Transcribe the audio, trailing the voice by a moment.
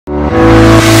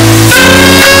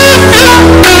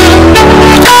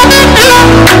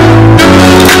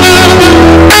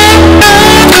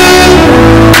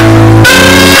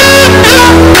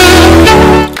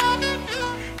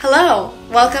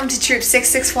Troop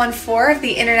 6614 of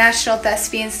the International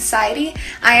Thespian Society.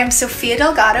 I am Sofia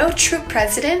Delgado, Troop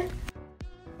President.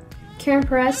 Karen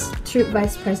Perez, Troop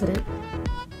Vice President.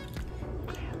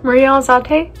 Maria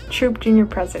Alzate, Troop Junior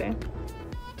President.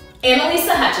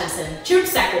 Annalisa Hutchinson, Troop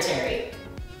Secretary.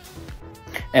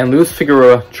 And Luis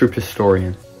Figueroa, Troop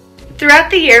Historian. Throughout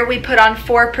the year, we put on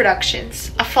 4 productions: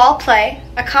 a fall play,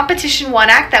 a competition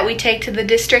one-act that we take to the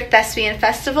District Thespian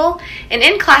Festival, an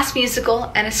in-class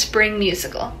musical, and a spring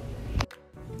musical.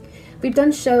 We've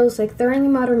done shows like Thoroughly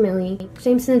Modern Millie,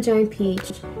 James and the Giant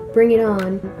Peach, Bring It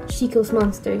On, Chico's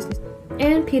Monsters,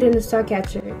 and Peter and the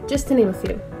Starcatcher, just to name a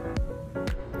few.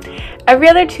 Every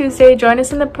other Tuesday, join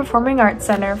us in the Performing Arts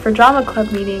Center for drama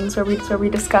club meetings where we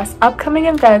discuss upcoming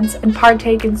events and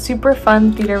partake in super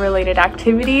fun theater-related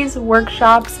activities,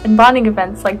 workshops, and bonding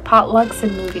events like potlucks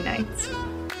and movie nights.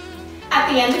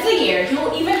 At the end of the year, you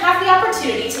will even have the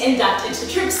opportunity to induct into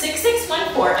Troop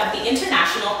 6614 of the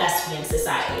International Thespian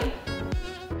Society.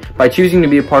 By choosing to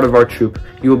be a part of our troupe,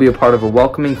 you will be a part of a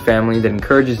welcoming family that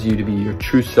encourages you to be your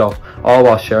true self, all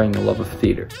while sharing the love of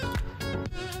theater.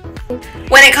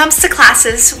 When it comes to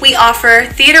classes, we offer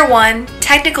Theater 1,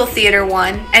 Technical Theater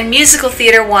 1, and Musical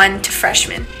Theater 1 to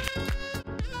freshmen.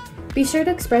 Be sure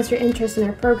to express your interest in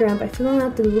our program by filling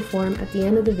out the Google form at the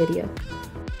end of the video.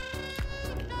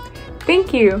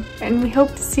 Thank you, and we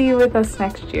hope to see you with us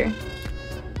next year.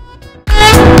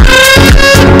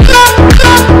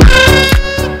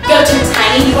 Go to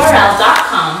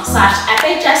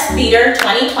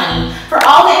tinyurl.com/FHStheater2020 for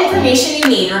all the information you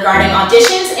need regarding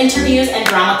auditions, interviews, and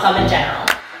drama club in general.